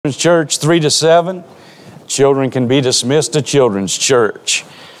Church 3 to 7. Children can be dismissed to children's church.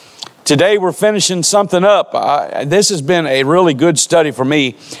 Today we're finishing something up. This has been a really good study for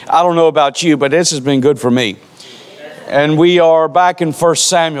me. I don't know about you, but this has been good for me. And we are back in 1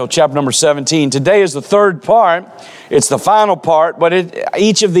 Samuel chapter number 17. Today is the third part. It's the final part, but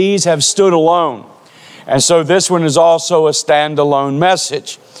each of these have stood alone. And so this one is also a standalone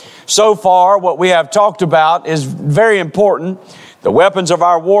message. So far, what we have talked about is very important. The weapons of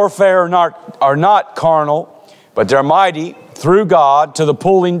our warfare are not carnal, but they're mighty through God to the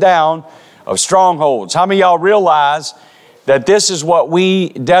pulling down of strongholds. How many of y'all realize that this is what we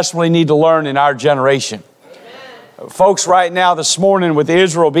desperately need to learn in our generation? Amen. Folks, right now this morning with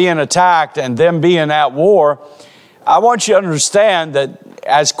Israel being attacked and them being at war, I want you to understand that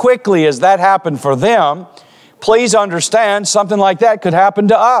as quickly as that happened for them, please understand something like that could happen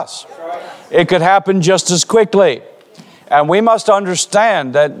to us. It could happen just as quickly. And we must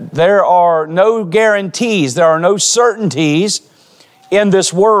understand that there are no guarantees, there are no certainties in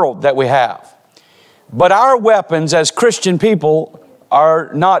this world that we have. But our weapons as Christian people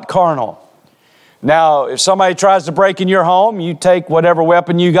are not carnal. Now, if somebody tries to break in your home, you take whatever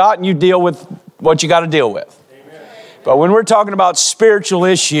weapon you got and you deal with what you got to deal with. Amen. But when we're talking about spiritual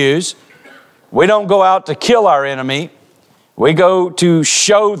issues, we don't go out to kill our enemy. We go to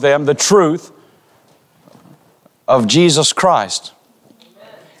show them the truth of Jesus Christ.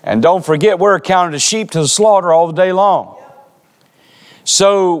 And don't forget, we're accounted as sheep to the slaughter all the day long.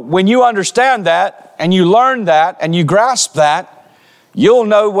 So when you understand that and you learn that and you grasp that, you'll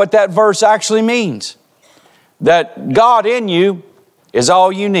know what that verse actually means. That God in you is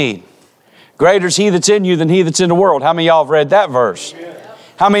all you need. Greater is He that's in you than he that's in the world. How many of y'all have read that verse?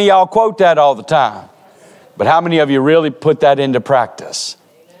 How many of y'all quote that all the time? But how many of you really put that into practice?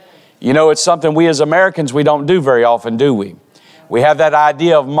 You know, it's something we as Americans, we don't do very often, do we? We have that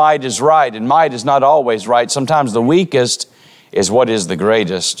idea of might is right, and might is not always right. Sometimes the weakest is what is the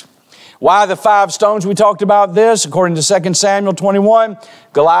greatest. Why the 5 stones? We talked about this. According to 2 Samuel 21,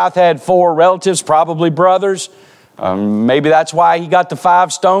 Goliath had 4 relatives, probably brothers. Maybe that's why he got the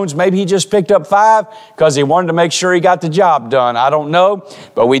 5 stones. Maybe he just picked up 5 because he wanted to make sure he got the job done. I don't know.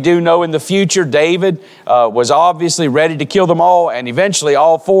 But we do know in the future, David was obviously ready to kill them all. And eventually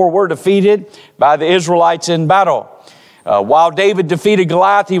all 4 were defeated by the Israelites in battle. While David defeated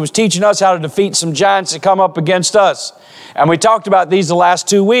Goliath, he was teaching us how to defeat some giants that come up against us. And we talked about these the last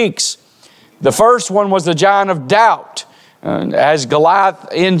 2 weeks. The first one was the giant of doubt. As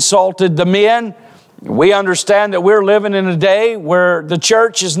Goliath insulted the men, we understand that we're living in a day where the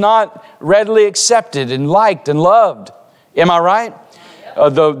church is not readily accepted and liked and loved. Am I right?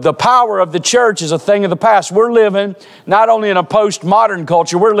 The power of the church is a thing of the past. We're living not only in a postmodern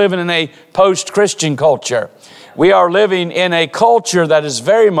culture, we're living in a post-Christian culture. We are living in a culture that is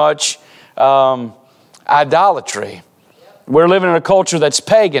very much idolatry. We're living in a culture that's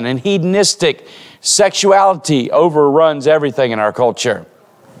pagan and hedonistic. Sexuality overruns everything in our culture.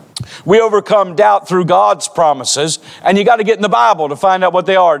 We overcome doubt through God's promises, and you got to get in the Bible to find out what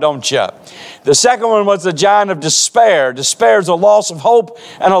they are, don't you? The second one was the giant of despair. Despair is a loss of hope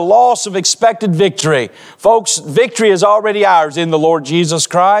and a loss of expected victory. Folks, victory is already ours in the Lord Jesus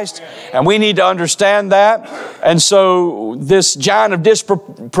Christ, and we need to understand that. And so this giant of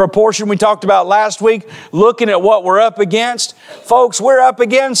disproportion we talked about last week, looking at what we're up against, folks, we're up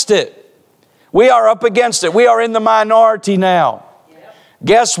against it. We are up against it. We are in the minority now.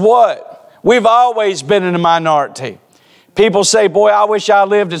 Guess what? We've always been in a minority. People say, boy, I wish I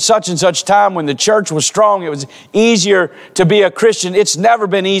lived at such and such time when the church was strong. It was easier to be a Christian. It's never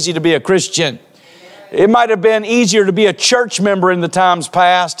been easy to be a Christian. It might have been easier to be a church member in the times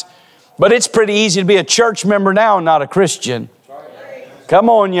past, but it's pretty easy to be a church member now and not a Christian. Come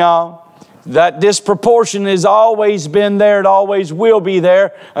on, y'all. That disproportion has always been there. It always will be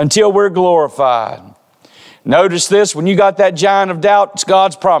there until we're glorified. Notice this, when you got that giant of doubt, it's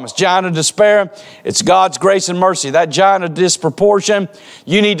God's promise. Giant of despair, it's God's grace and mercy. That giant of disproportion,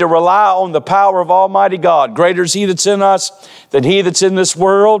 you need to rely on the power of Almighty God. Greater is He that's in us than he that's in this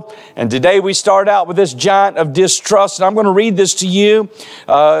world. And today we start out with this giant of distrust. And I'm going to read this to you.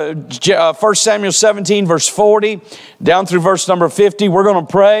 1 Samuel 17, verse 40, down through verse number 50. We're going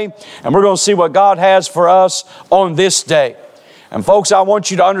to pray, and we're going to see what God has for us on this day. And folks, I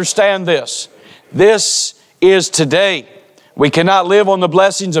want you to understand this. This is today. We cannot live on the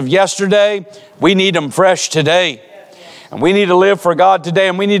blessings of yesterday. We need them fresh today. And we need to live for God today,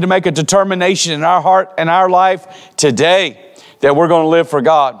 and we need to make a determination in our heart and our life today that we're going to live for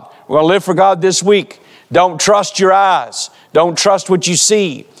God. We're going to live for God this week. Don't trust your eyes. Don't trust what you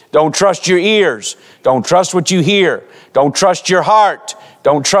see. Don't trust your ears. Don't trust what you hear. Don't trust your heart.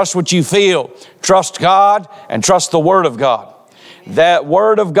 Don't trust what you feel. Trust God and trust the Word of God. That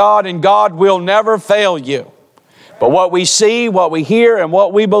Word of God and God will never fail you. But what we see, what we hear, and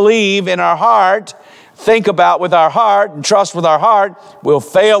what we believe in our heart, think about with our heart and trust with our heart, will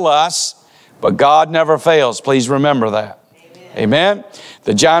fail us. But God never fails. Please remember that. Amen.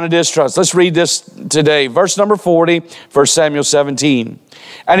 The giant of distrust. Let's read this today. Verse number 40, 1 Samuel 17.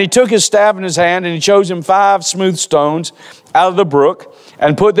 And he took his staff in his hand, and he chose him 5 smooth stones out of the brook,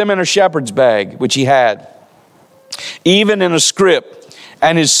 and put them in a shepherd's bag, which he had, even in a scrip.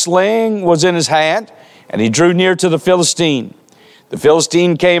 And his sling was in his hand, and he drew near to the Philistine. The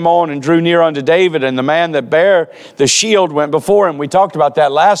Philistine came on and drew near unto David, and the man that bare the shield went before him. We talked about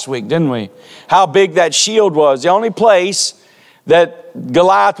that last week, didn't we? How big that shield was. The only place that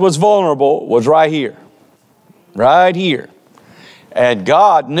Goliath was vulnerable was right here. Right here. And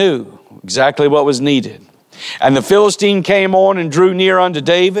God knew exactly what was needed. And the Philistine came on and drew near unto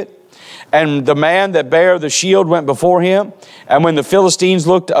David, and the man that bare the shield went before him. And when the Philistines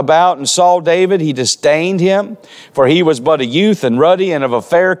looked about and saw David, he disdained him, for he was but a youth and ruddy and of a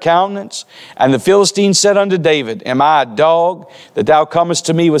fair countenance. And the Philistine said unto David, Am I a dog that thou comest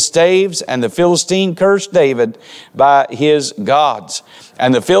to me with staves? And the Philistine cursed David by his gods.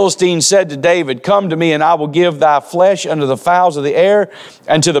 And the Philistine said to David, Come to me, and I will give thy flesh unto the fowls of the air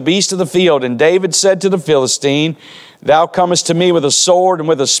and to the beasts of the field. And David said to the Philistine, Thou comest to me with a sword and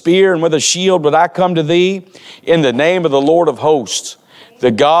with a spear and with a shield, but I come to thee in the name of the Lord of hosts,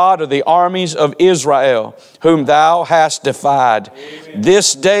 the God of the armies of Israel, whom thou hast defied.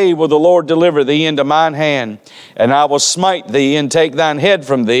 This day will the Lord deliver thee into mine hand, and I will smite thee and take thine head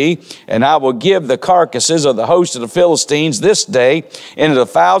from thee, and I will give the carcasses of the host of the Philistines this day into the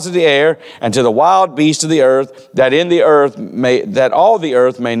fowls of the air and to the wild beasts of the earth, that all the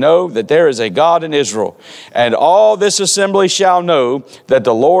earth may know that there is a God in Israel. And all this assembly shall know that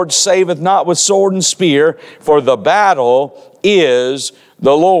the Lord saveth not with sword and spear, for the battle is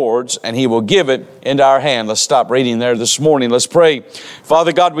the Lord's, and He will give it into our hand. Let's stop reading there this morning. Let's pray.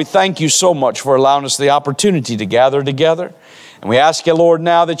 Father God, we thank You so much for allowing us the opportunity to gather together. And we ask You, Lord,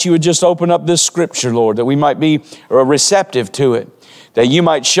 now that You would just open up this Scripture, Lord, that we might be receptive to it, that You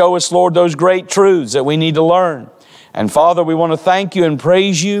might show us, Lord, those great truths that we need to learn. And Father, we want to thank You and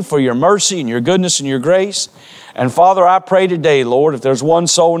praise You for Your mercy and Your goodness and Your grace. And Father, I pray today, Lord, if there's one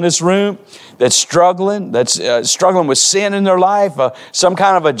soul in this room that's struggling with sin in their life, some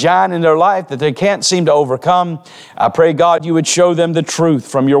kind of a giant in their life that they can't seem to overcome, I pray, God, You would show them the truth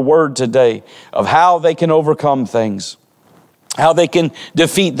from Your word today of how they can overcome things, how they can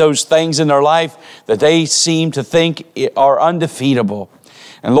defeat those things in their life that they seem to think are undefeatable.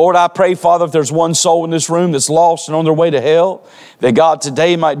 And Lord, I pray, Father, if there's one soul in this room that's lost and on their way to hell, that God,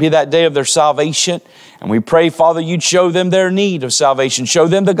 today might be that day of their salvation. And we pray, Father, You'd show them their need of salvation. Show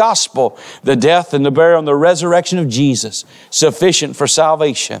them the gospel, the death and the burial and the resurrection of Jesus, sufficient for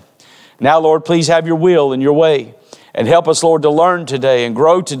salvation. Now, Lord, please have Your will and Your way. And help us, Lord, to learn today and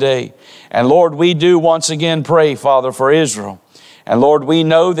grow today. And Lord, we do once again pray, Father, for Israel. And Lord, we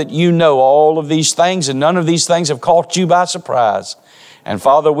know that You know all of these things, and none of these things have caught You by surprise. And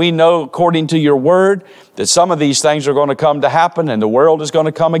Father, we know according to Your word that some of these things are going to come to happen, and the world is going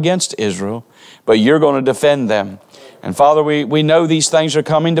to come against Israel, but You're going to defend them. And Father, we know these things are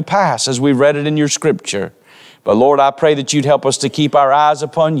coming to pass as we read it in Your Scripture. But Lord, I pray that You'd help us to keep our eyes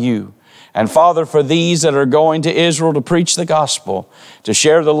upon You. And Father, for these that are going to Israel to preach the gospel, to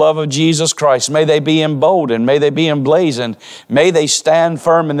share the love of Jesus Christ, may they be emboldened, may they be emblazoned, may they stand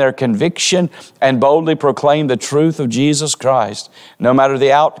firm in their conviction and boldly proclaim the truth of Jesus Christ. No matter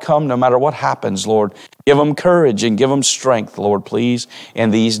the outcome, no matter what happens, Lord, give them courage and give them strength, Lord, please,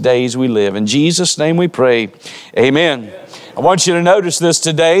 in these days we live. In Jesus' name we pray, amen. I want you to notice this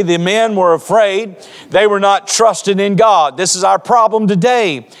today. The men were afraid. They were not trusting in God. This is our problem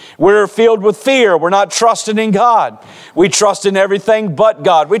today. We're filled with fear. We're not trusting in God. We trust in everything but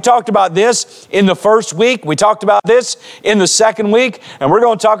God. We talked about this in the first week. We talked about this in the second week. And we're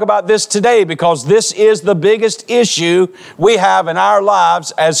going to talk about this today because this is the biggest issue we have in our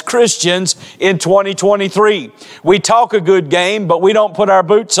lives as Christians in 2023. We talk a good game, but we don't put our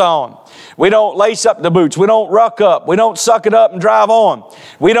boots on. We don't lace up the boots. We don't ruck up. We don't suck it up and drive on.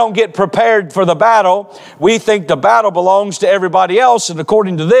 We don't get prepared for the battle. We think the battle belongs to everybody else. And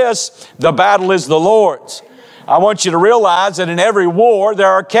according to this, the battle is the Lord's. I want you to realize that in every war there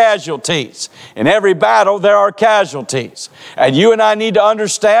are casualties. In every battle there are casualties. And you and I need to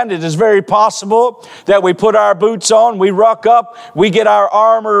understand it is very possible that we put our boots on, we ruck up, we get our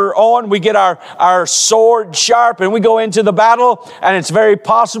armor on, we get our sword sharp, and we go into the battle, and it's very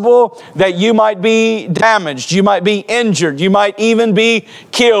possible that you might be damaged, you might be injured, you might even be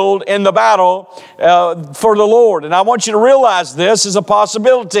killed in the battle for the Lord. And I want you to realize this is a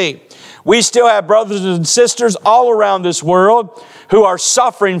possibility. We still have brothers and sisters all around this world who are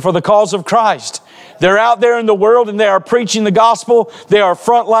suffering for the cause of Christ. They're out there in the world and they are preaching the gospel. They are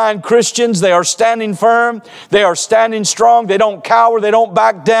frontline Christians. They are standing firm. They are standing strong. They don't cower. They don't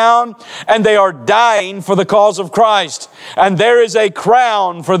back down. And they are dying for the cause of Christ. And there is a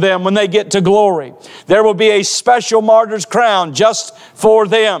crown for them when they get to glory. There will be a special martyr's crown just for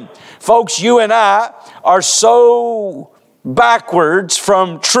them. Folks, you and I are so backwards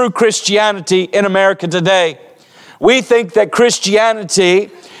from true Christianity in America today. We think that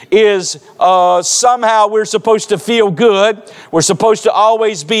Christianity is somehow we're supposed to feel good. We're supposed to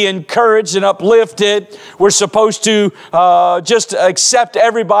always be encouraged and uplifted. We're supposed to just accept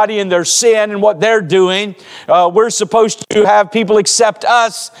everybody in their sin and what they're doing. We're supposed to have people accept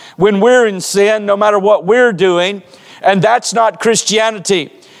us when we're in sin, no matter what we're doing. And that's not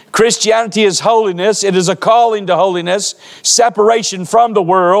Christianity. Christianity is holiness. It is a calling to holiness, separation from the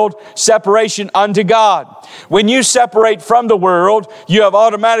world, separation unto God. When you separate from the world, you have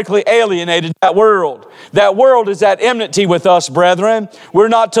automatically alienated that world. That world is at enmity with us, brethren. We're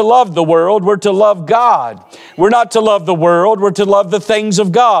not to love the world. We're to love God. We're not to love the world. We're to love the things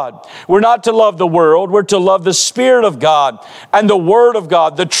of God. We're not to love the world. We're to love the Spirit of God and the Word of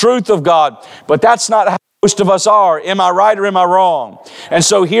God, the truth of God. But that's not how most of us are. Am I right or am I wrong? And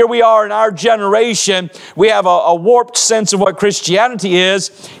so here we are in our generation. We have a warped sense of what Christianity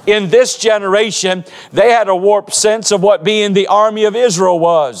is. In this generation, they had a warped sense of what being the army of Israel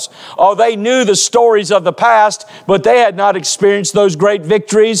was. Oh, they knew the stories of the past, but they had not experienced those great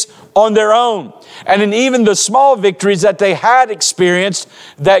victories on their own. And in even the small victories that they had experienced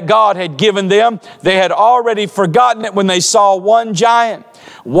that God had given them, they had already forgotten it when they saw one giant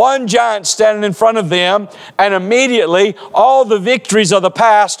standing in front of them, and immediately all the victories of the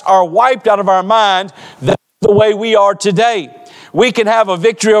past are wiped out of our mind. That's the way we are today. We can have a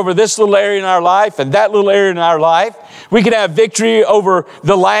victory over this little area in our life and that little area in our life. We can have victory over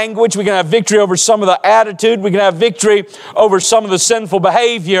the language. We can have victory over some of the attitude. We can have victory over some of the sinful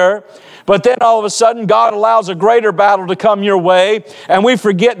behavior. But then all of a sudden, God allows a greater battle to come your way, and we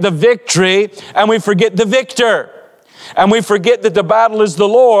forget the victory, and we forget the victor. And we forget that the battle is the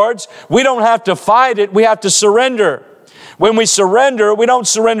Lord's. We don't have to fight it. We have to surrender. When we surrender, we don't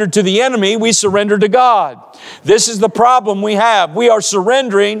surrender to the enemy. We surrender to God. This is the problem we have. We are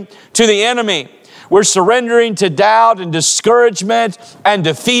surrendering to the enemy. We're surrendering to doubt and discouragement and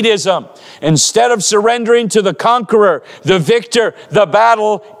defeatism. Instead of surrendering to the conqueror, the victor, the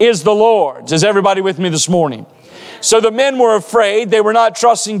battle is the Lord's. Is everybody with me this morning? So the men were afraid. They were not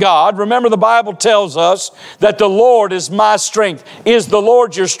trusting God. Remember, the Bible tells us that the Lord is my strength. Is the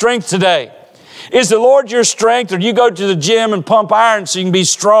Lord your strength today? Is the Lord your strength, or do you go to the gym and pump iron so you can be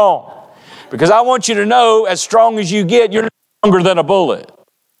strong? Because I want you to know, as strong as you get, you're stronger than a bullet.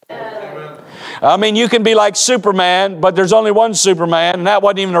 I mean, you can be like Superman, but there's only one Superman, and that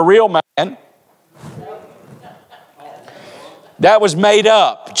wasn't even a real man. That was made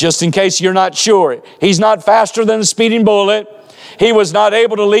up, just in case you're not sure. He's not faster than a speeding bullet. He was not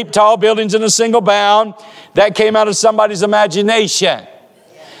able to leap tall buildings in a single bound. That came out of somebody's imagination.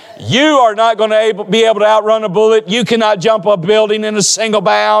 You are not going to be able to outrun a bullet. You cannot jump a building in a single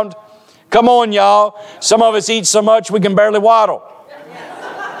bound. Come on, y'all. Some of us eat so much we can barely waddle.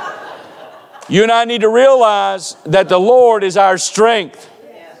 You and I need to realize that the Lord is our strength.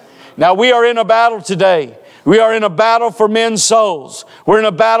 Now, we are in a battle today. We are in a battle for men's souls. We're in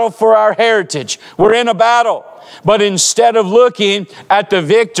a battle for our heritage. We're in a battle. But instead of looking at the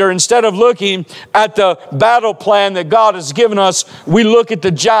victor, instead of looking at the battle plan that God has given us, we look at the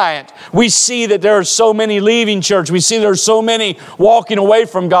giant. We see that there are so many leaving church. We see there are so many walking away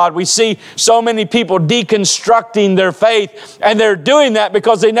from God. We see so many people deconstructing their faith. And they're doing that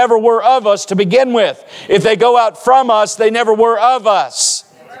because they never were of us to begin with. If they go out from us, they never were of us.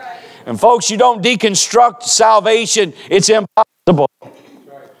 And folks, you don't deconstruct salvation. It's impossible.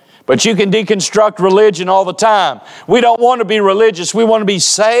 But you can deconstruct religion all the time. We don't want to be religious. We want to be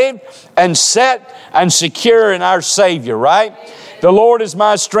saved and set and secure in our Savior, right? The Lord is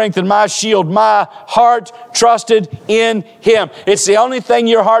my strength and my shield. My heart trusted in Him. It's the only thing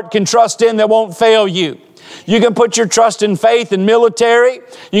your heart can trust in that won't fail you. You can put your trust and faith in military.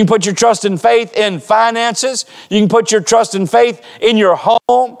 You can put your trust and faith in finances. You can put your trust and faith in your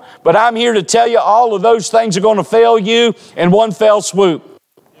home. But I'm here to tell you all of those things are going to fail you in one fell swoop.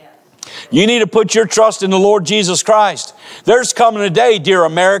 You need to put your trust in the Lord Jesus Christ. There's coming a day, dear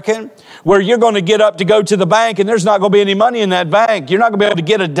American, where you're going to get up to go to the bank and there's not going to be any money in that bank. You're not going to be able to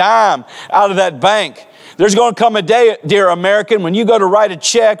get a dime out of that bank. There's going to come a day, dear American, when you go to write a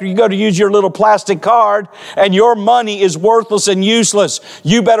check or you go to use your little plastic card and your money is worthless and useless.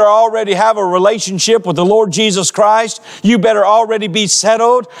 You better already have a relationship with the Lord Jesus Christ. You better already be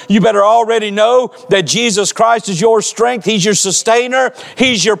settled. You better already know that Jesus Christ is your strength. He's your sustainer.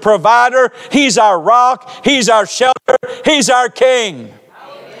 He's your provider. He's our rock. He's our shelter. He's our King.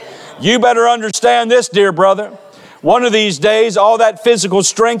 You better understand this, dear brother. One of these days, all that physical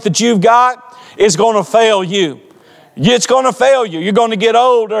strength that you've got is going to fail you. It's going to fail you. You're going to get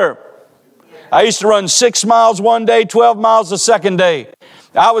older. I used to run 6 miles one day, 12 miles the second day.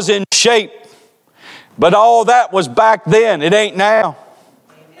 I was in shape. But all that was back then. It ain't now.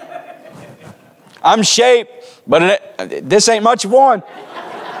 I'm shaped, but this ain't much of one.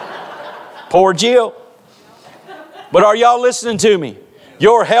 Poor Jill. But are y'all listening to me?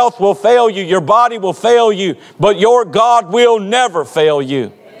 Your health will fail you. Your body will fail you. But your God will never fail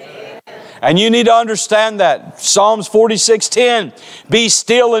you. And you need to understand that. Psalms 46:10, be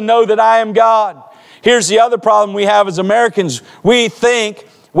still and know that I am God. Here's the other problem we have as Americans. We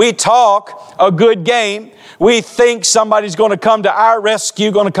talk a good game. We think somebody's going to come to our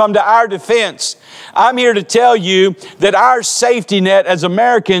rescue, going to come to our defense. I'm here to tell you that our safety net as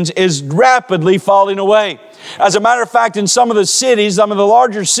Americans is rapidly falling away. As a matter of fact, in some of the cities, some of the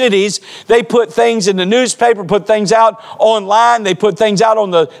larger cities, they put things in the newspaper, put things out online, they put things out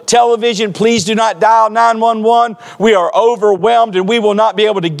on the television. Please do not dial 911. We are overwhelmed and we will not be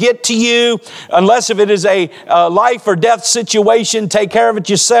able to get to you unless if it is a life or death situation. Take care of it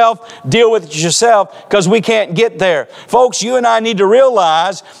yourself. Deal with it yourself because we can't get there. Folks, you and I need to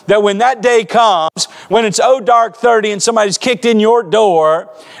realize that when that day comes, when it's dark 30 and somebody's kicked in your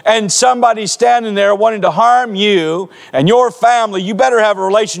door and somebody's standing there wanting to harm you and your family, you better have a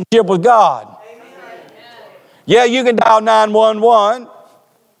relationship with God. Amen. Yeah, you can dial 911.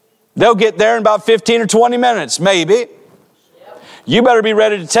 They'll get there in about 15 or 20 minutes, maybe. Yep. You better be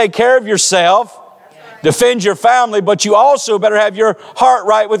ready to take care of yourself, defend your family, but you also better have your heart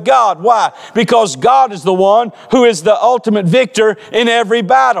right with God. Why? Because God is the one who is the ultimate victor in every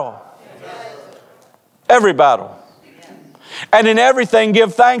battle. Every battle. And in everything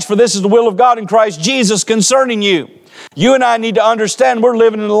give thanks, for this is the will of God in Christ Jesus concerning you. You and I need to understand we're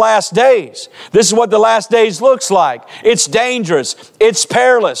living in the last days. This is what the last days looks like. It's dangerous. It's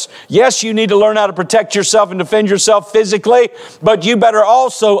perilous. Yes, you need to learn how to protect yourself and defend yourself physically, but you better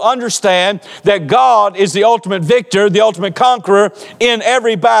also understand that God is the ultimate victor, the ultimate conqueror in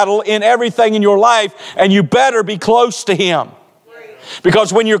every battle, in everything in your life, and you better be close to Him.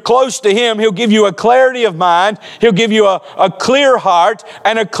 Because when you're close to Him, He'll give you a clarity of mind, He'll give you a clear heart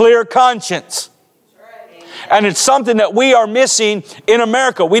and a clear conscience. And it's something that we are missing in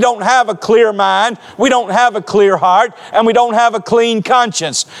America. We don't have a clear mind, we don't have a clear heart, and we don't have a clean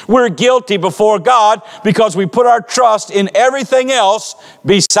conscience. We're guilty before God because we put our trust in everything else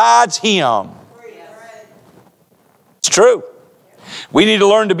besides Him. It's true. We need to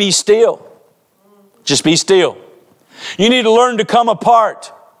learn to be still. Just be still. You need to learn to come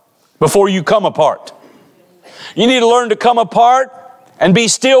apart before you come apart. You need to learn to come apart and be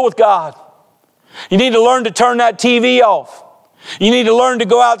still with God. You need to learn to turn that TV off. You need to learn to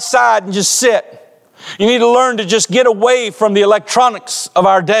go outside and just sit. You need to learn to just get away from the electronics of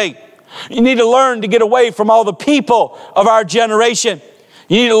our day. You need to learn to get away from all the people of our generation.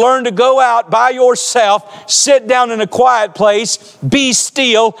 You need to learn to go out by yourself, sit down in a quiet place, be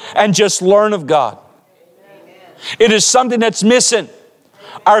still, and just learn of God. It is something that's missing.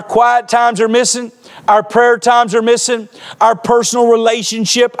 Our quiet times are missing. Our prayer times are missing. Our personal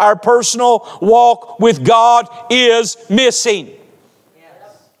relationship, our personal walk with God is missing.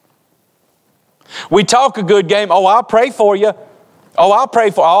 We talk a good game. Oh, I'll pray for you. Oh,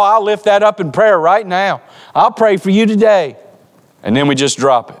 I'll lift that up in prayer right now. I'll pray for you today. And then we just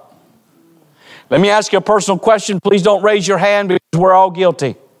drop it. Let me ask you a personal question. Please don't raise your hand because we're all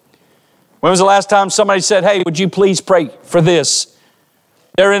guilty. When was the last time somebody said, hey, would you please pray for this?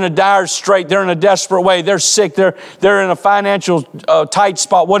 They're in a dire strait. They're in a desperate way. They're sick. They're in a financial tight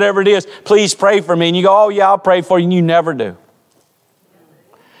spot, whatever it is. Please pray for me. And you go, oh, yeah, I'll pray for you. And you never do.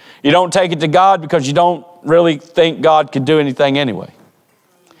 You don't take it to God because you don't really think God could do anything anyway.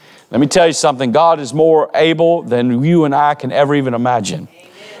 Let me tell you something. God is more able than you and I can ever even imagine.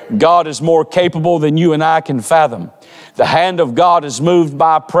 God is more capable than you and I can fathom. The hand of God is moved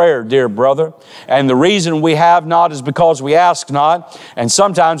by prayer, dear brother. And the reason we have not is because we ask not. And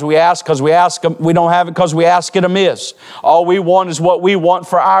sometimes we ask because we don't have it because we ask it amiss. All we want is what we want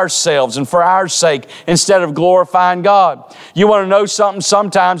for ourselves and for our sake instead of glorifying God. You want to know something?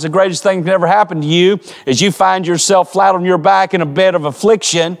 Sometimes the greatest thing that can ever happen to you is you find yourself flat on your back in a bed of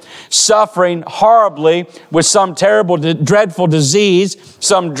affliction, suffering horribly with some terrible, dreadful disease,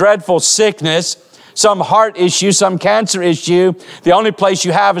 some dreadful sickness, some heart issue, some cancer issue. The only place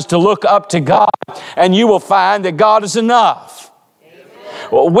you have is to look up to God, and you will find that God is enough.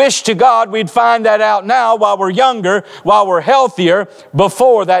 Well, wish to God we'd find that out now while we're younger, while we're healthier,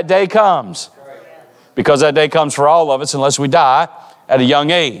 before that day comes. Because that day comes for all of us unless we die at a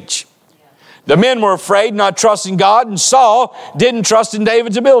young age. The men were afraid, not trusting God, and Saul didn't trust in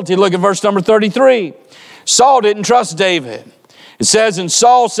David's ability. Look at verse number 33. Saul didn't trust David. It says, and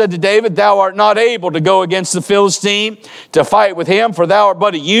Saul said to David, thou art not able to go against the Philistine to fight with him, for thou art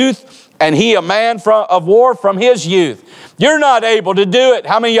but a youth, and he a man of war from his youth. You're not able to do it.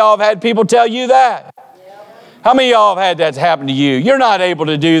 How many of y'all have had people tell you that? How many of y'all have had that happen to you? You're not able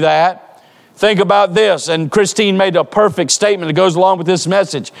to do that. Think about this, and Christine made a perfect statement that goes along with this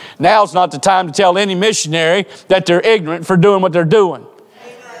message. Now's not the time to tell any missionary that they're ignorant for doing what they're doing.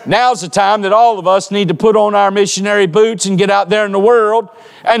 Now's the time that all of us need to put on our missionary boots and get out there in the world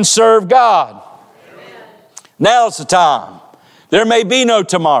and serve God. Amen. Now's the time. There may be no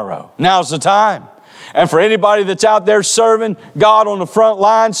tomorrow. Now's the time. And for anybody that's out there serving God on the front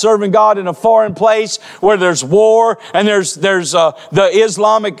line, serving God in a foreign place where there's war and there's the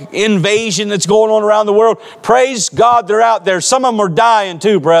Islamic invasion that's going on around the world, praise God they're out there. Some of them are dying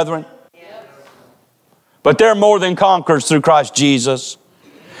too, brethren. But they're more than conquerors through Christ Jesus.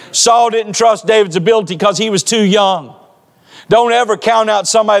 Saul didn't trust David's ability because he was too young. Don't ever count out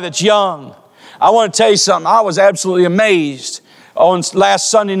somebody that's young. I want to tell you something. I was absolutely amazed on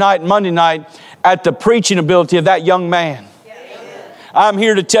last Sunday night and Monday night at the preaching ability of that young man. I'm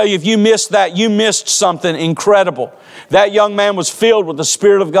here to tell you, if you missed that, you missed something incredible. That young man was filled with the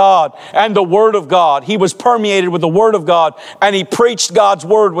Spirit of God and the Word of God. He was permeated with the Word of God, and he preached God's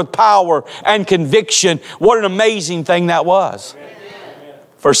Word with power and conviction. What an amazing thing that was.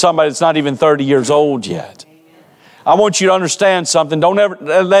 For somebody that's not even 30 years old yet. I want you to understand something. Don't ever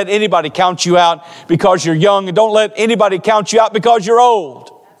let anybody count you out because you're young, and don't let anybody count you out because you're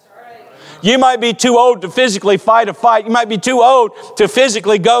old. You might be too old to physically fight a fight. You might be too old to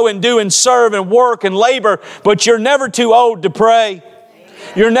physically go and do and serve and work and labor, but you're never too old to pray.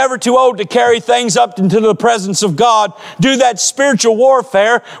 You're never too old to carry things up into the presence of God. Do that spiritual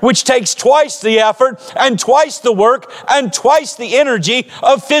warfare, which takes twice the effort and twice the work and twice the energy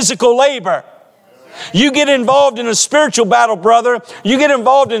of physical labor. You get involved in a spiritual battle, brother. You get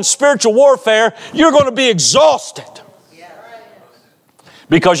involved in spiritual warfare, you're going to be exhausted.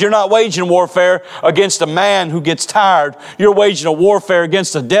 Because you're not waging warfare against a man who gets tired. You're waging a warfare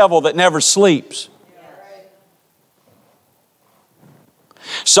against a devil that never sleeps.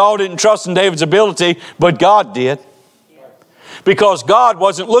 Saul didn't trust in David's ability, but God did. Because God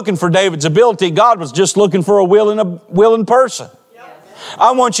wasn't looking for David's ability. God was just looking for a willing person.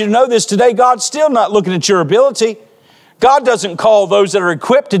 I want you to know this today. God's still not looking at your ability. God doesn't call those that are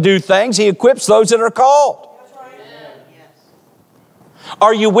equipped to do things. He equips those that are called.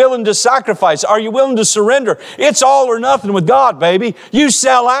 Are you willing to sacrifice? Are you willing to surrender? It's all or nothing with God, baby. You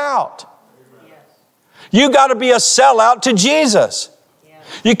sell out. You got to be a sellout to Jesus.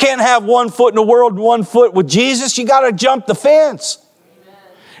 You can't have one foot in the world and one foot with Jesus. You got to jump the fence. Amen.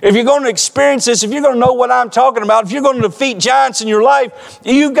 If you're going to experience this, if you're going to know what I'm talking about, if you're going to defeat giants in your life,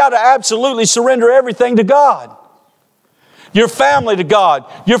 you've got to absolutely surrender everything to God. Your family to God,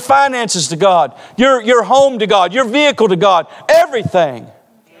 your finances to God, your home to God, your vehicle to God, everything.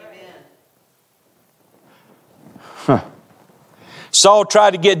 Amen. Saul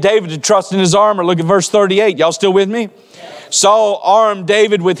tried to get David to trust in his armor. Look at verse 38. Y'all still with me? Saul armed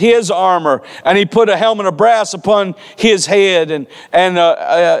David with his armor, and he put a helmet of brass upon his head, and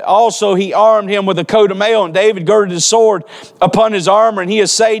also he armed him with a coat of mail, and David girded his sword upon his armor, and he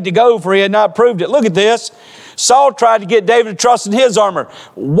essayed to go, for he had not proved it. Look at this. Saul tried to get David to trust in his armor.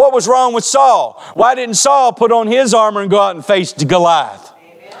 What was wrong with Saul? Why didn't Saul put on his armor and go out and face Goliath?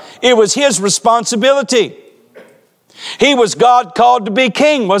 Amen. It was his responsibility. He was God called to be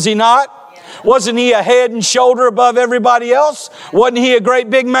king, was he not? Wasn't he a head and shoulder above everybody else? Wasn't he a great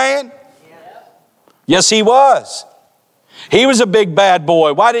big man? Yes, he was. He was a big bad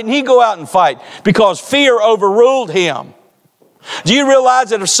boy. Why didn't he go out and fight? Because fear overruled him. Do you realize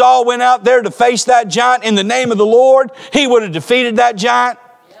that if Saul went out there to face that giant in the name of the Lord, he would have defeated that giant?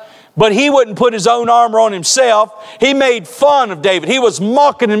 But he wouldn't put his own armor on himself. He made fun of David. He was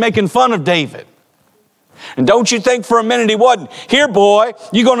mocking and making fun of David. And don't you think for a minute he wasn't. Here, boy,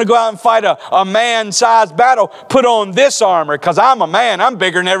 you're going to go out and fight a man-sized battle. Put on this armor because I'm a man. I'm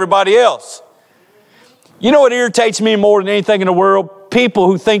bigger than everybody else. You know what irritates me more than anything in the world? People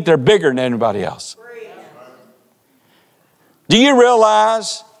who think they're bigger than anybody else. Do you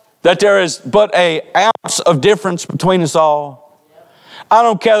realize that there is but an ounce of difference between us all? I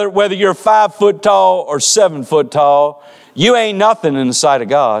don't care whether you're 5 foot tall or 7 foot tall. You ain't nothing in the sight of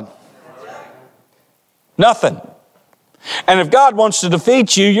God. Nothing. And if God wants to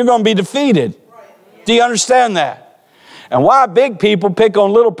defeat you, you're going to be defeated. Do you understand that? And why big people pick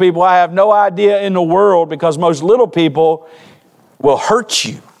on little people, I have no idea in the world, because most little people will hurt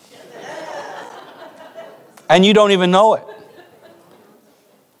you. And you don't even know it.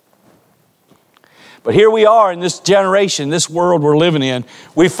 But here we are in this generation, this world we're living in.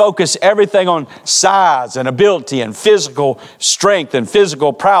 We focus everything on size and ability and physical strength and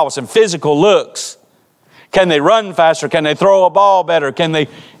physical prowess and physical looks. Can they run faster? Can they throw a ball better? Can they,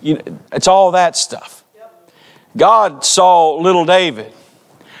 it's all that stuff. God saw little David.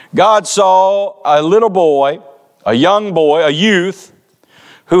 God saw a little boy, a young boy, a youth,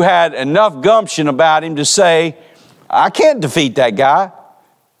 who had enough gumption about him to say, I can't defeat that guy.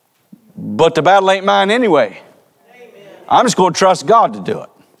 But the battle ain't mine anyway. Amen. I'm just going to trust God to do it.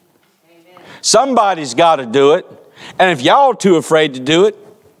 Amen. Somebody's got to do it. And if y'all too afraid to do it,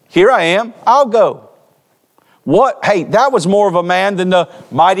 here I am. I'll go. What? Hey, that was more of a man than the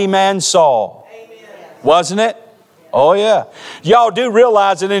mighty man Saul. Amen. Wasn't it? Oh, yeah. Y'all do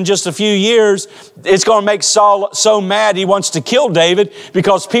realize that in just a few years, it's going to make Saul so mad he wants to kill David,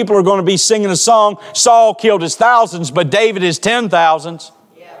 because people are going to be singing a song, Saul killed his thousands, but David his 10,000s.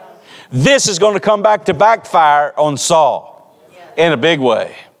 This is going to come back to backfire on Saul in a big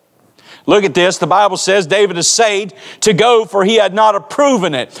way. Look at this. The Bible says David essayed to go, for he had not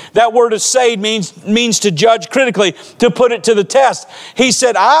approven it. That word essayed means to judge critically, to put it to the test. He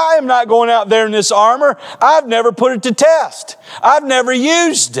said, I am not going out there in this armor. I've never put it to test. I've never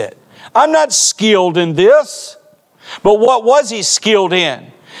used it. I'm not skilled in this. But what was he skilled in?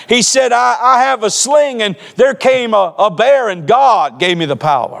 He said, I have a sling, and there came a bear, and God gave me the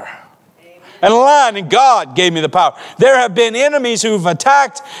power. And a lion, and God gave me the power. There have been enemies who've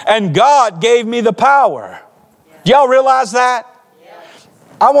attacked, and God gave me the power. Do y'all realize that?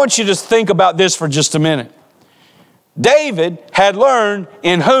 I want you to think about this for just a minute. David had learned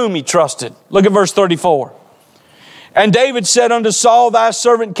in whom he trusted. Look at verse 34. And David said unto Saul, thy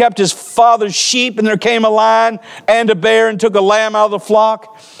servant kept his father's sheep, and there came a lion and a bear, and took a lamb out of the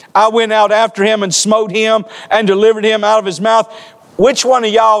flock. I went out after him and smote him and delivered him out of his mouth. Which one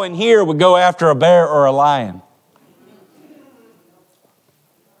of y'all in here would go after a bear or a lion?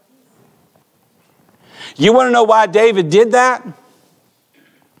 You want to know why David did that?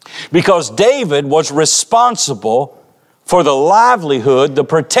 Because David was responsible for the livelihood, the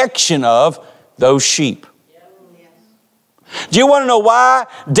protection of those sheep. Do you want to know why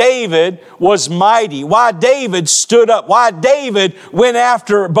David was mighty? Why David stood up? Why David went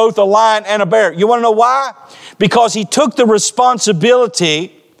after both a lion and a bear? You want to know why? Because he took the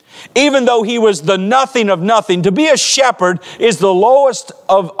responsibility, even though he was the nothing of nothing. To be a shepherd is the lowest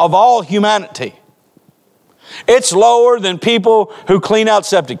of all humanity. It's lower than people who clean out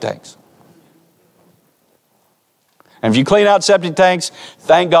septic tanks. And if you clean out septic tanks,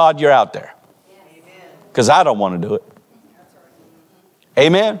 thank God you're out there. Because I don't want to do it.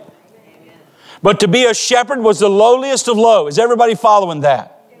 Amen? But to be a shepherd was the lowliest of low. Is everybody following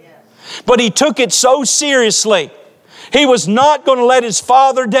that? Yes. But he took it so seriously. He was not going to let his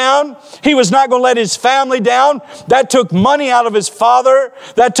father down. He was not going to let his family down. That took money out of his father.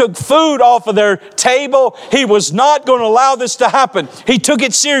 That took food off of their table. He was not going to allow this to happen. He took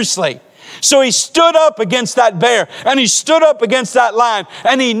it seriously. So he stood up against that bear, and he stood up against that lion,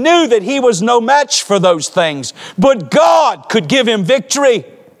 and he knew that he was no match for those things. But God could give him victory.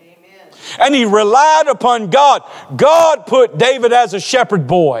 Amen. And he relied upon God. God put David as a shepherd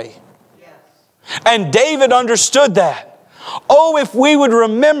boy. Yes. And David understood that. Oh, if we would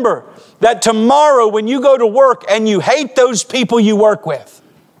remember that tomorrow when you go to work and you hate those people you work with,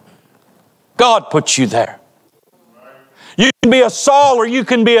 God put you there. You can be a Saul or you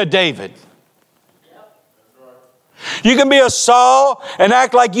can be a David. You can be a Saul and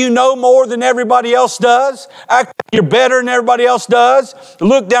act like you know more than everybody else does. Act like you're better than everybody else does.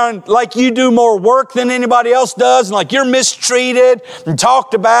 Look down like you do more work than anybody else does, and like you're mistreated and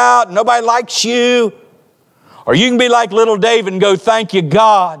talked about, and nobody likes you. Or you can be like little David and go, thank you,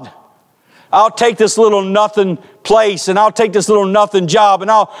 God, I'll take this little nothing place, and I'll take this little nothing job, and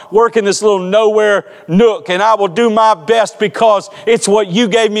I'll work in this little nowhere nook, and I will do my best because it's what you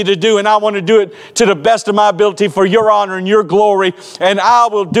gave me to do, and I want to do it to the best of my ability for your honor and your glory, and I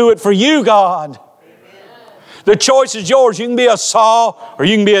will do it for you, God. Amen. The choice is yours. You can be a Saul or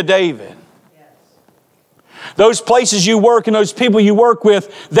you can be a David. Yes. Those places you work and those people you work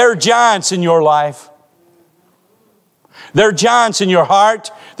with, they're giants in your life. They're giants in your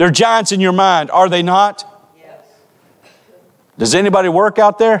heart. They're giants in your mind. Are they not? Yes. Does anybody work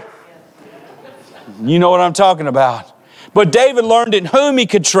out there? Yes. You know what I'm talking about. But David learned in whom he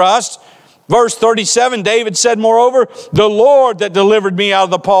could trust. Verse 37, David said, moreover, the Lord that delivered me out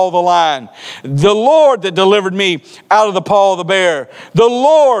of the paw of the lion, the Lord that delivered me out of the paw of the bear, the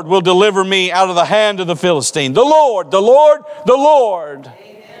Lord will deliver me out of the hand of the Philistine. The Lord, the Lord, the Lord.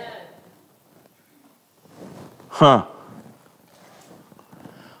 Amen. Huh.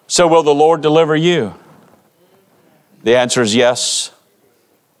 So will the Lord deliver you? The answer is yes.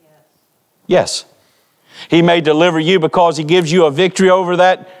 Yes. He may deliver you because He gives you a victory over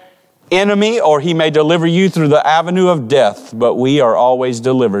that enemy, or He may deliver you through the avenue of death, but we are always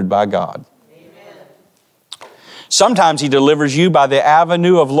delivered by God. Amen. Sometimes He delivers you by the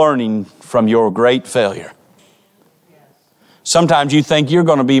avenue of learning from your great failure. Sometimes you think you're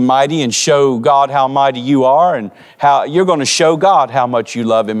going to be mighty and show God how mighty you are, and how you're going to show God how much you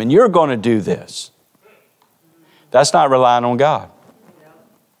love Him, and you're going to do this. That's not relying on God.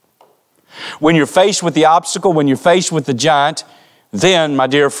 When you're faced with the obstacle, when you're faced with the giant, then, my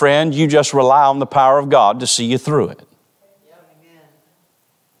dear friend, you just rely on the power of God to see you through it.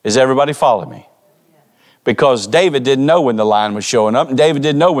 Is everybody following me? Because David didn't know when the lion was showing up, and David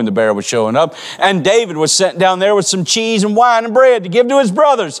didn't know when the bear was showing up, and David was sent down there with some cheese and wine and bread to give to his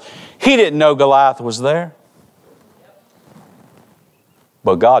brothers. He didn't know Goliath was there.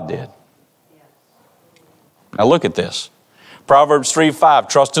 But God did. Now look at this. Proverbs 3:5,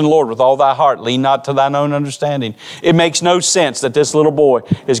 trust in the Lord with all thy heart, lean not to thine own understanding. It makes no sense that this little boy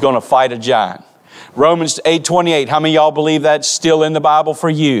is going to fight a giant. Romans 8:28, how many of y'all believe that's still in the Bible for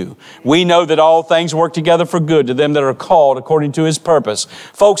you? We know that all things work together for good to them that are called according to His purpose.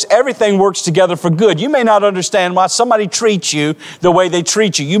 Folks, everything works together for good. You may not understand why somebody treats you the way they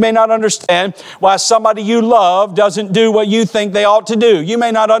treat you. You may not understand why somebody you love doesn't do what you think they ought to do. You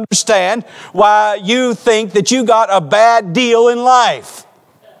may not understand why you think that you got a bad deal in life.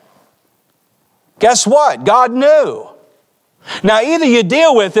 Guess what? God knew. Now, either you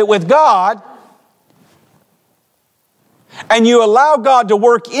deal with it with God, and you allow God to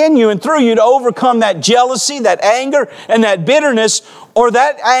work in you and through you to overcome that jealousy, that anger, and that bitterness, or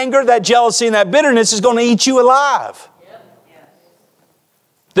that anger, that jealousy, and that bitterness is going to eat you alive.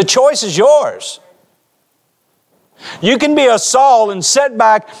 The choice is yours. You can be a Saul and sit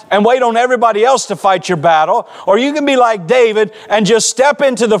back and wait on everybody else to fight your battle, or you can be like David and just step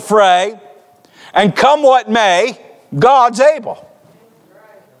into the fray, and come what may, God's able.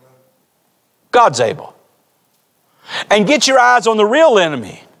 God's able. And get your eyes on the real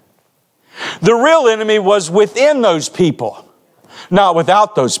enemy. The real enemy was within those people, not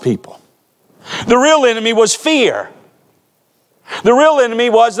without those people. The real enemy was fear. The real enemy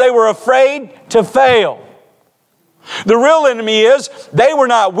was they were afraid to fail. The real enemy is they were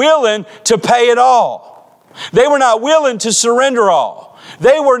not willing to pay it all. They were not willing to surrender all.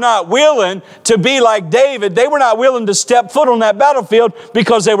 They were not willing to be like David. They were not willing to step foot on that battlefield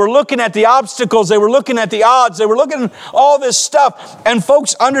because they were looking at the obstacles. They were looking at the odds. They were looking at all this stuff. And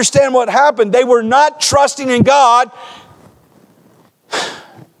folks, understand what happened. They were not trusting in God.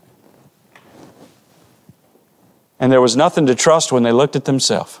 And there was nothing to trust when they looked at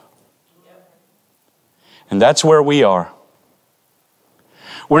themselves. And that's where we are.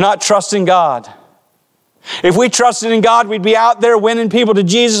 We're not trusting God. If we trusted in God, we'd be out there winning people to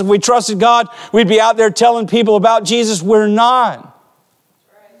Jesus. If we trusted God, we'd be out there telling people about Jesus. We're not.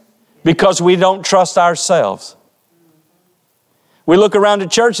 Because we don't trust ourselves. We look around the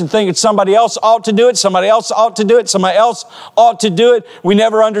church and think that somebody else ought to do it, somebody else ought to do it, somebody else ought to do it. We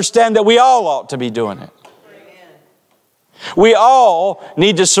never understand that we all ought to be doing it. We all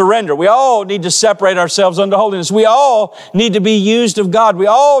need to surrender. We all need to separate ourselves unto holiness. We all need to be used of God. We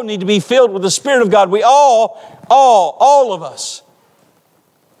all need to be filled with the Spirit of God. We all of us.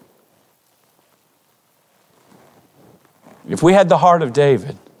 If we had the heart of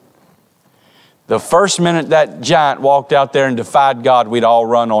David, the first minute that giant walked out there and defied God, we'd all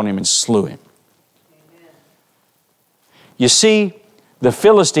run on him and slew him. Amen. You see, the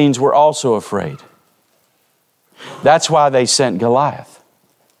Philistines were also afraid. That's why they sent Goliath.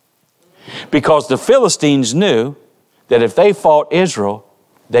 Because the Philistines knew that if they fought Israel,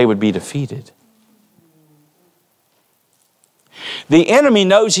 they would be defeated. The enemy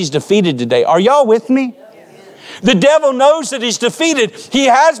knows he's defeated today. Are y'all with me? The devil knows that he's defeated. He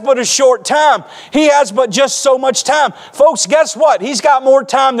has but a short time. He has but just so much time. Folks, guess what? He's got more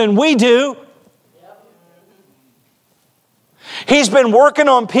time than we do. He's been working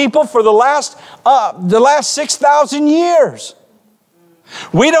on people for the last 6,000 years.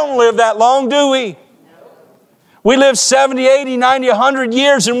 We don't live that long, do we? We live 70, 80, 90, 100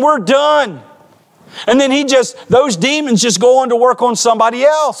 years and we're done. And then those demons just go on to work on somebody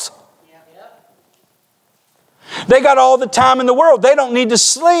else. They got all the time in the world. They don't need to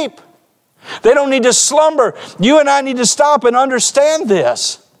sleep. They don't need to slumber. You and I need to stop and understand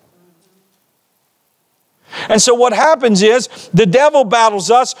this. And so what happens is the devil battles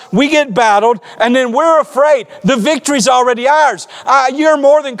us, we get battled, and then we're afraid. The victory's already ours. You're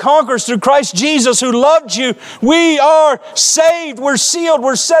more than conquerors through Christ Jesus who loved you. We are saved. We're sealed.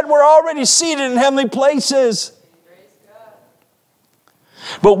 We're set. We're already seated in heavenly places.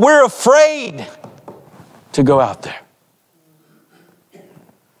 But we're afraid to go out there.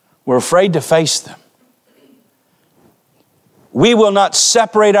 We're afraid to face them. We will not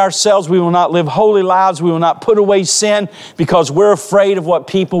separate ourselves. We will not live holy lives. We will not put away sin because we're afraid of what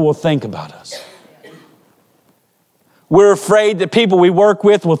people will think about us. We're afraid that people we work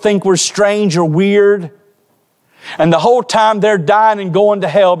with will think we're strange or weird. And the whole time they're dying and going to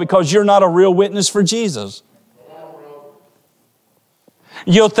hell because you're not a real witness for Jesus.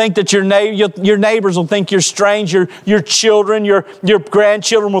 You'll think that your neighbors will think you're strange. Your children, your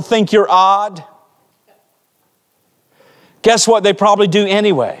grandchildren will think you're odd. Guess what? They probably do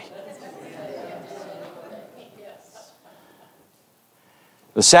anyway.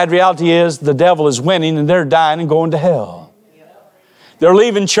 The sad reality is the devil is winning and they're dying and going to hell. They're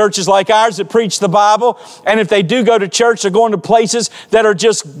leaving churches like ours that preach the Bible. And if they do go to church, they're going to places that are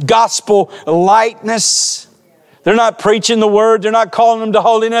just gospel lightness. They're not preaching the Word. They're not calling them to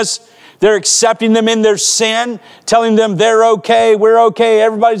holiness. They're accepting them in their sin, telling them they're okay, we're okay,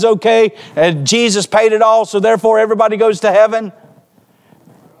 everybody's okay, and Jesus paid it all, so therefore everybody goes to heaven.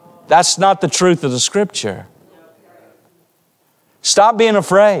 That's not the truth of the Scripture. Stop being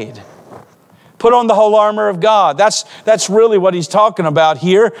afraid. Put on the whole armor of God. That's really what he's talking about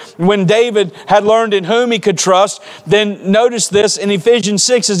here. When David had learned in whom he could trust, then notice this in Ephesians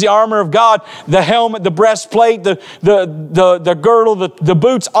 6 is the armor of God, the helmet, the breastplate, the girdle, the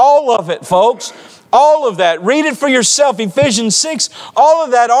boots, all of it, folks. All of that. Read it for yourself. Ephesians 6, all of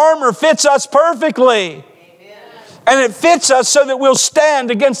that armor fits us perfectly. And it fits us so that we'll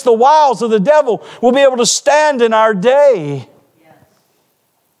stand against the wiles of the devil. We'll be able to stand in our day.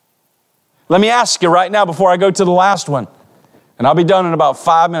 Let me ask you right now before I go to the last one. And I'll be done in about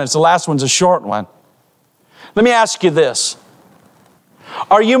 5 minutes. The last one's a short one. Let me ask you this.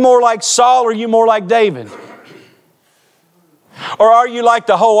 Are you more like Saul or are you more like David? Or are you like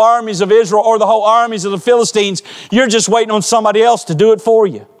the whole armies of Israel or the whole armies of the Philistines? You're just waiting on somebody else to do it for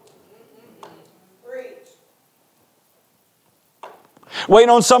you. Waiting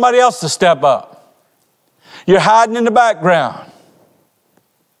on somebody else to step up. You're hiding in the background,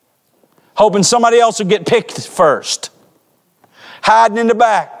 hoping somebody else will get picked first. Hiding in the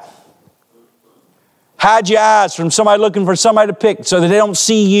back. Hide your eyes from somebody looking for somebody to pick so that they don't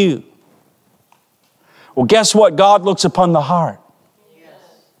see you. Well, guess what? God looks upon the heart.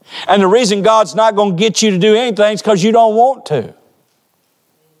 And the reason God's not going to get you to do anything is because you don't want to.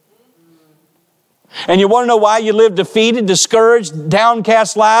 And you want to know why you live defeated, discouraged,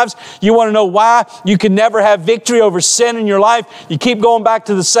 downcast lives? You want to know why you can never have victory over sin in your life? You keep going back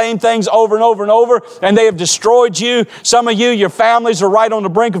to the same things over and over and over, and they have destroyed you. Some of you, your families are right on the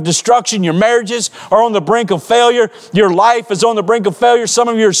brink of destruction. Your marriages are on the brink of failure. Your life is on the brink of failure. Some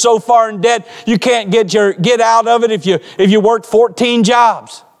of you are so far in debt, you can't get out of it if you worked 14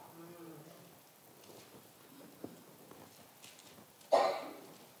 jobs.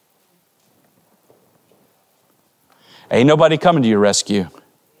 Ain't nobody coming to your rescue.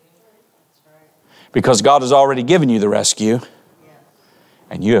 Because God has already given you the rescue.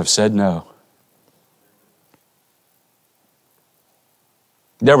 And you have said no.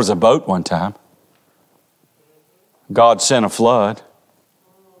 There was a boat one time. God sent a flood.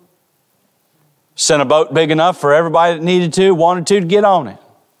 Sent a boat big enough for everybody that needed to, wanted to get on it.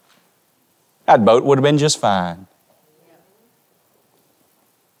 That boat would have been just fine.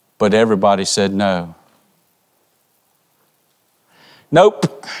 But everybody said no.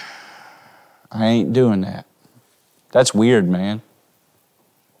 Nope, I ain't doing that. That's weird, man.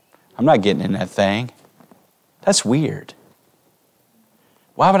 I'm not getting in that thing. That's weird.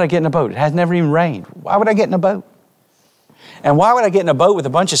 Why would I get in a boat? It has never even rained. Why would I get in a boat? And why would I get in a boat with a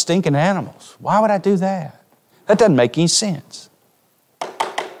bunch of stinking animals? Why would I do that? That doesn't make any sense.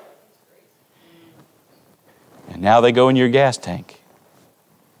 And now they go in your gas tank.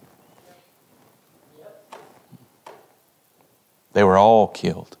 They were all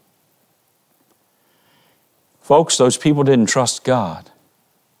killed. Folks, those people didn't trust God.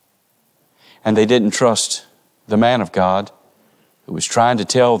 And they didn't trust the man of God who was trying to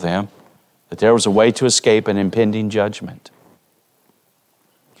tell them that there was a way to escape an impending judgment.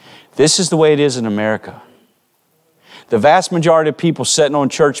 This is the way it is in America. The vast majority of people sitting on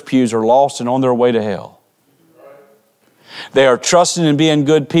church pews are lost and on their way to hell. They are trusting in being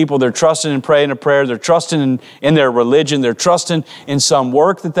good people. They're trusting in praying a prayer. They're trusting in their religion. They're trusting in some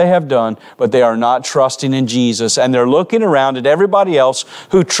work that they have done, but they are not trusting in Jesus. And they're looking around at everybody else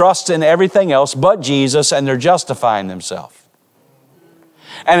who trusts in everything else but Jesus, and they're justifying themselves.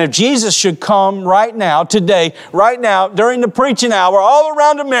 And if Jesus should come right now, today, right now, during the preaching hour, all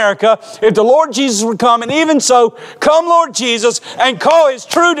around America, if the Lord Jesus would come, and even so, come Lord Jesus, and call His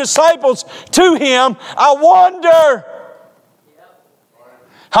true disciples to Him, I wonder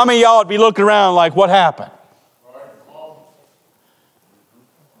how many of y'all would be looking around like, what happened?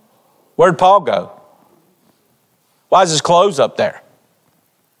 Where'd Paul go? Why is his clothes up there?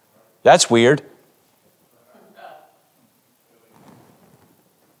 That's weird.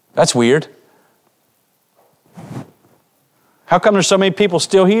 That's weird. How come there's so many people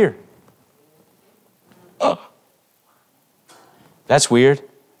still here? That's weird.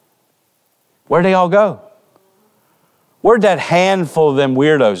 Where'd they all go? Where'd that handful of them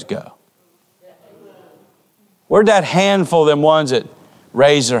weirdos go? Where'd that handful of them ones that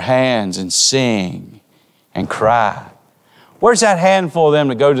raise their hands and sing and cry? Where's that handful of them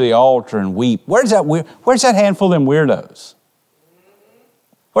that go to the altar and weep? Where's that handful of them weirdos?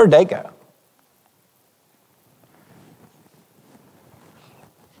 Where'd they go?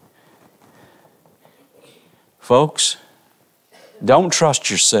 Folks, don't trust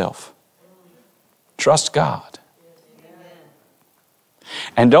yourself. Trust God.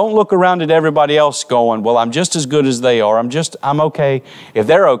 And don't look around at everybody else going, well, I'm just as good as they are. I'm okay. If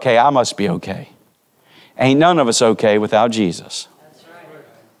they're okay, I must be okay. Ain't none of us okay without Jesus.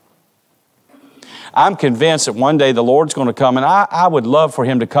 I'm convinced that one day the Lord's going to come, and I would love for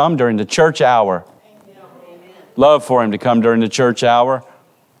Him to come during the church hour. Love for Him to come during the church hour.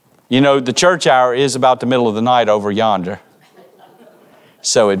 You know, the church hour is about the middle of the night over yonder.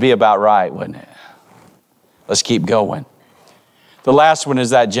 So it'd be about right, wouldn't it? Let's keep going. The last one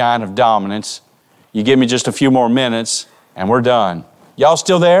is that giant of dominance. You give me just a few more minutes, and we're done. Y'all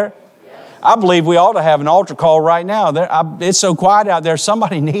still there? Yes. I believe we ought to have an altar call right now. It's so quiet out there,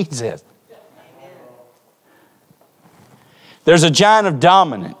 somebody needs it. There's a giant of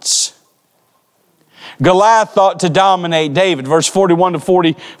dominance. Goliath thought to dominate David. Verse 41 to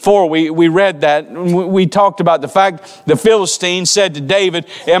 44, we read that. We talked about the fact the Philistine said to David,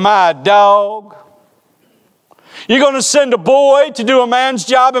 am I a dog? You're going to send a boy to do a man's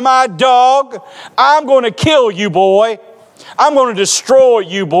job? Am I a dog? I'm going to kill you, boy. I'm going to destroy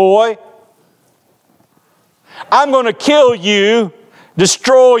you, boy. I'm going to kill you,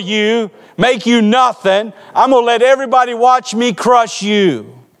 destroy you, make you nothing. I'm going to let everybody watch me crush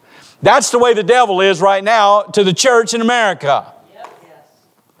you. That's the way the devil is right now to the church in America.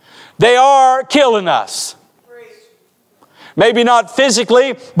 They are killing us. Maybe not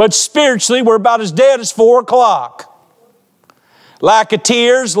physically, but spiritually, we're about as dead as 4 o'clock. Lack of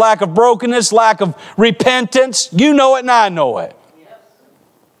tears, lack of brokenness, lack of repentance. You know it and I know it.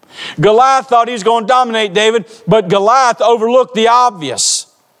 Goliath thought he was going to dominate David, but Goliath overlooked the obvious.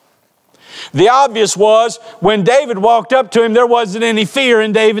 The obvious was when David walked up to him, there wasn't any fear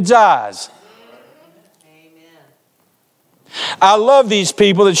in David's eyes. Amen. I love these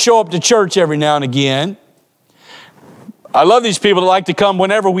people that show up to church every now and again. I love these people that like to come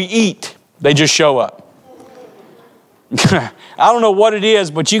whenever we eat. They just show up. I don't know what it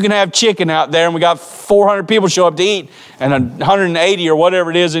is, but you can have chicken out there and we got 400 people show up to eat and 180 or whatever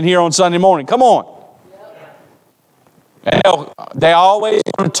it is in here on Sunday morning. Come on. And they always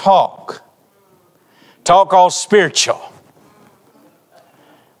want to talk. Talk all spiritual.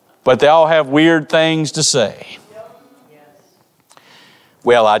 But they all have weird things to say.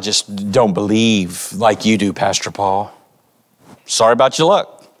 Well, I just don't believe like you do, Pastor Paul. Sorry about your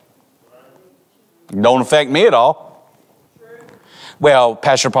luck. Don't affect me at all. Well,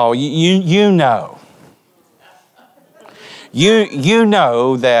 Pastor Paul, you know. You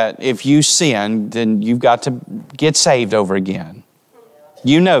know that if you sin, then you've got to get saved over again.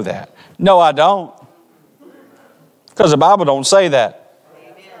 You know that. No, I don't. Because the Bible don't say that.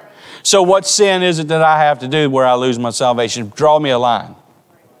 So what sin is it that I have to do where I lose my salvation? Draw me a line.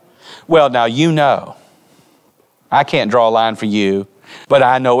 Well, now you know. I can't draw a line for you, but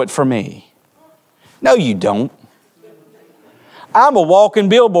I know it for me. No, you don't. I'm a walking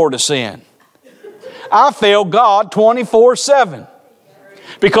billboard of sin. I fail God 24/7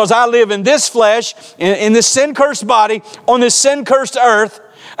 because I live in this flesh, in this sin-cursed body, on this sin-cursed earth,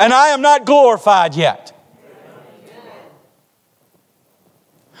 and I am not glorified yet.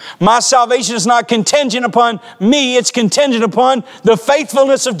 My salvation is not contingent upon me, it's contingent upon the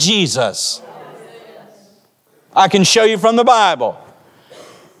faithfulness of Jesus. I can show you from the Bible.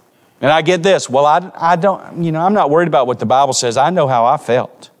 And I get this, well, I don't, I'm not worried about what the Bible says. I know how I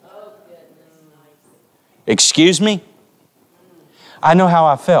felt. Excuse me? I know how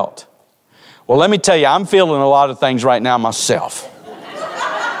I felt. Well, let me tell you, I'm feeling a lot of things right now myself.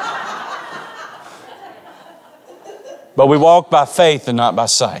 But we walk by faith and not by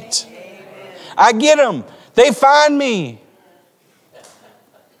sight. I get them. They find me.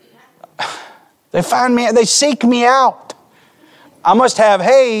 They find me. They seek me out. I must have,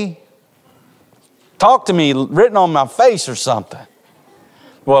 hey, talk to me written on my face or something.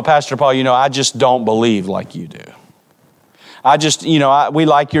 Well, Pastor Paul, I just don't believe like you do. I just, we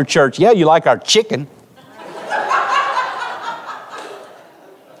like your church. Yeah, you like our chicken.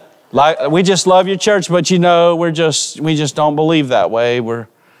 We just love your church, but we just don't believe that way.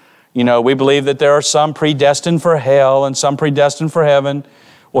 We believe that there are some predestined for hell and some predestined for heaven.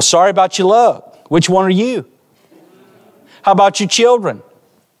 Well, sorry about your luck. Which one are you? How about your children?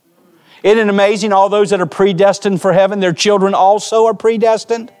 Isn't it amazing? All those that are predestined for heaven, their children also are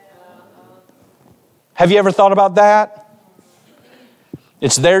predestined. Have you ever thought about that?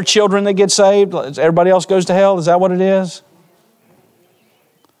 It's their children that get saved. Everybody else goes to hell. Is that what it is?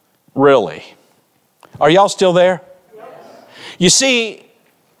 Really? Are y'all still there? Yes. You see,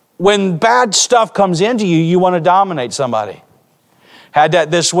 when bad stuff comes into you, you want to dominate somebody. Had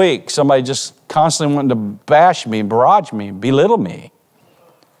that this week. Somebody just constantly wanted to bash me, barrage me, belittle me.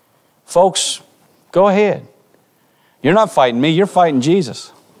 Folks, go ahead. You're not fighting me, you're fighting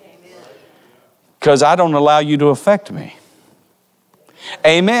Jesus. Because I don't allow you to affect me.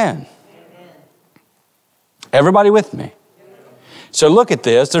 Amen. Everybody with me? So look at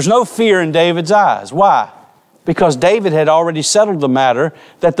this. There's no fear in David's eyes. Why? Because David had already settled the matter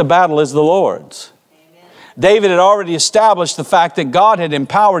that the battle is the Lord's. Amen. David had already established the fact that God had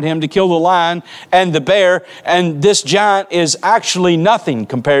empowered him to kill the lion and the bear, and this giant is actually nothing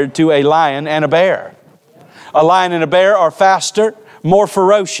compared to a lion and a bear. A lion and a bear are faster, more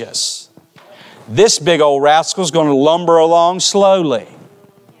ferocious. This big old rascal is going to lumber along slowly.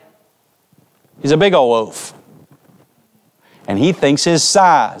 He's a big old oaf. And he thinks his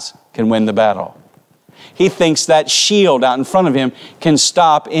size can win the battle. He thinks that shield out in front of him can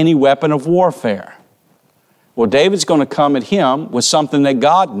stop any weapon of warfare. Well, David's going to come at him with something that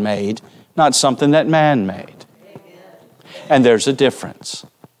God made, not something that man made. And there's a difference.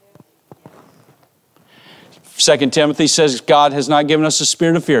 2 Timothy says God has not given us a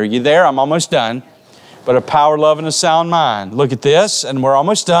spirit of fear. You there? I'm almost done. But a power, love, and a sound mind. Look at this, and we're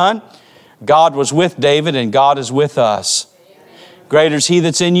almost done. God was with David, and God is with us. Greater is He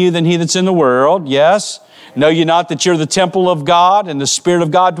that's in you than he that's in the world. Yes. Know you not that you're the temple of God and the Spirit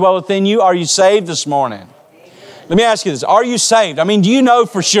of God dwelleth in you? Are you saved this morning? Let me ask you this. Are you saved? Do you know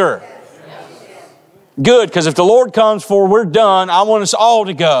for sure? Good, because if the Lord comes for we're done, I want us all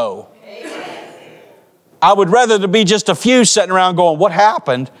to go. I would rather there be just a few sitting around going, what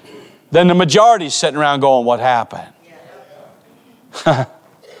happened? Than the majority sitting around going, what happened?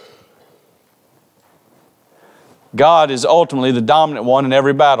 God is ultimately the dominant one in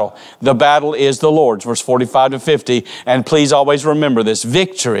every battle. The battle is the Lord's, verse 45 to 50. And please always remember this.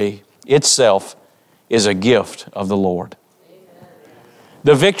 Victory itself is a gift of the Lord. Amen.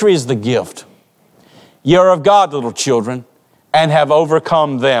 The victory is the gift. Ye are of God, little children, and have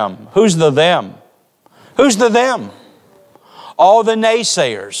overcome them. Who's the them? Who's the them? All the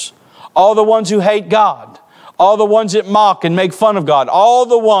naysayers. All the ones who hate God. All the ones that mock and make fun of God. All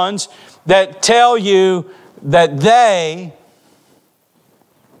the ones that tell you that they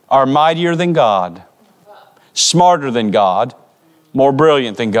are mightier than God, smarter than God, more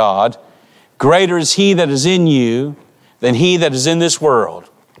brilliant than God. Greater is He that is in you than he that is in this world.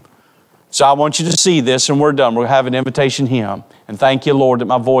 So I want you to see this, and we're done. We'll have an invitation hymn. And thank you, Lord, that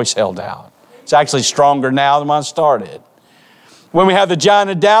my voice held out. It's actually stronger now than when I started. When we have the giant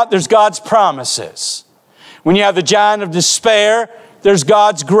of doubt, there's God's promises. When you have the giant of despair, there's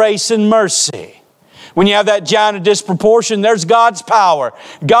God's grace and mercy. When you have that giant of disproportion, there's God's power.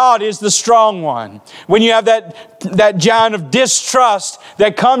 God is the strong one. When you have that giant of distrust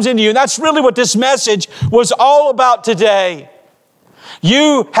that comes into you, and that's really what this message was all about today.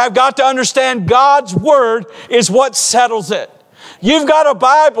 You have got to understand God's Word is what settles it. You've got a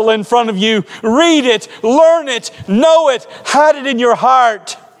Bible in front of you. Read it, learn it, know it, hide it in your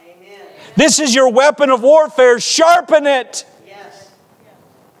heart. Amen. This is your weapon of warfare. Sharpen it. Yes.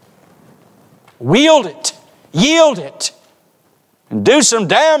 Wield it, yield it, and do some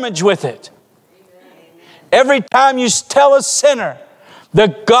damage with it. Amen. Every time you tell a sinner the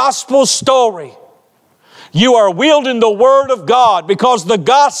gospel story, you are wielding the Word of God, because the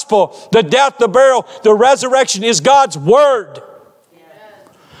gospel, the death, the burial, the resurrection is God's Word. Yes.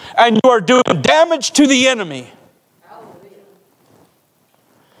 And you are doing damage to the enemy. Hallelujah.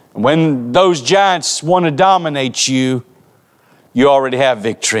 When those giants want to dominate you, you already have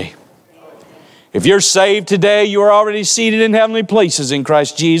victory. If you're saved today, you are already seated in heavenly places in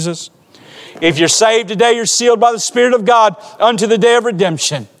Christ Jesus. If you're saved today, you're sealed by the Spirit of God unto the day of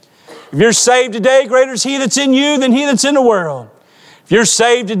redemption. If you're saved today, greater is He that's in you than he that's in the world. If you're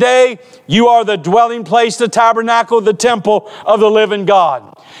saved today, you are the dwelling place, the tabernacle, the temple of the living God.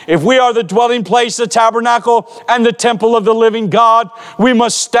 If we are the dwelling place, the tabernacle, and the temple of the living God, we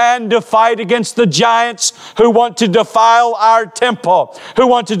must stand to fight against the giants who want to defile our temple, who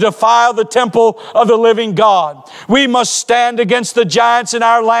want to defile the temple of the living God. We must stand against the giants in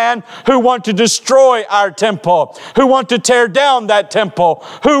our land who want to destroy our temple, who want to tear down that temple,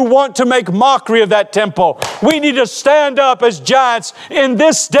 who want to make mockery of that temple. We need to stand up as giants in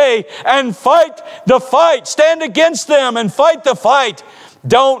this day and fight the fight. Stand against them and fight the fight.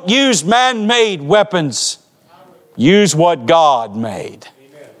 Don't use man-made weapons. Use what God made.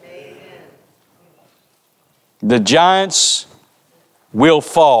 Amen. The giants will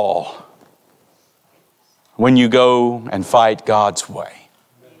fall when you go and fight God's way.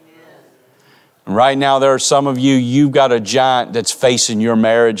 And right now there are some of you, you've got a giant that's facing your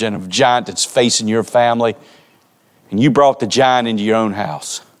marriage and a giant that's facing your family. And you brought the giant into your own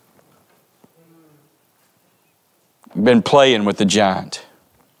house. You've been playing with the giant.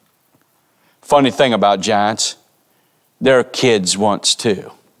 Funny thing about giants, they're kids once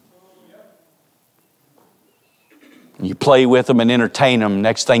too. You play with them and entertain them.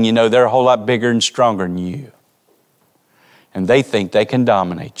 Next thing you know, they're a whole lot bigger and stronger than you. And they think they can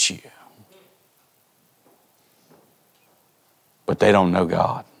dominate you. But they don't know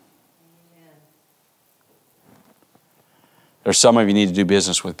God. There's some of you need to do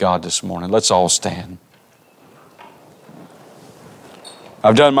business with God this morning. Let's all stand.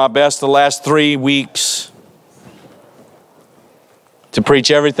 I've done my best the last 3 weeks to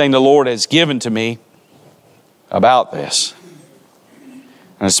preach everything the Lord has given to me about this.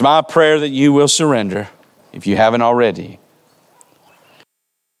 And it's my prayer that you will surrender if you haven't already.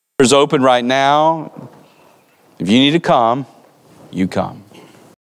 The door is open right now. If you need to come, you come.